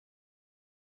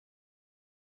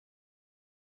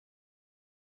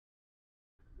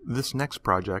This next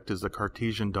project is the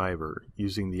Cartesian Diver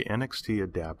using the NXT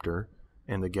Adapter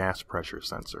and the gas pressure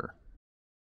sensor.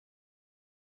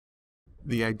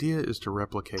 The idea is to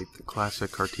replicate the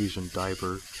classic Cartesian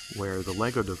Diver where the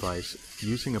LEGO device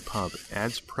using a pump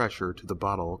adds pressure to the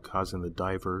bottle causing the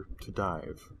diver to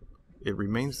dive. It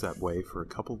remains that way for a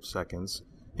couple of seconds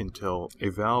until a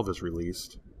valve is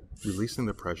released, releasing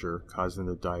the pressure causing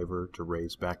the diver to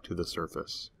raise back to the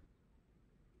surface.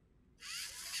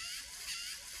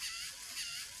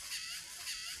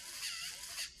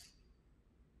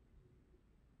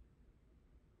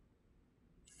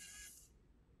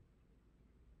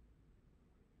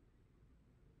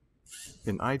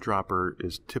 An eyedropper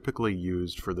is typically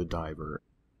used for the diver.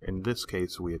 In this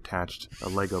case, we attached a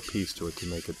LEGO piece to it to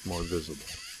make it more visible.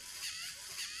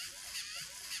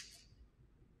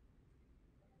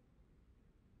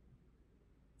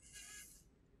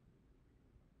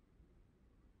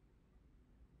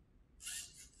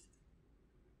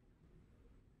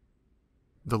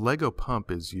 The LEGO pump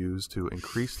is used to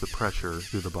increase the pressure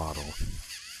through the bottle.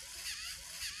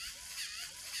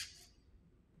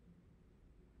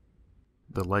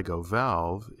 The LEGO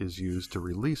valve is used to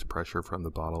release pressure from the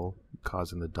bottle,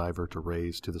 causing the diver to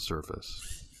raise to the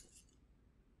surface.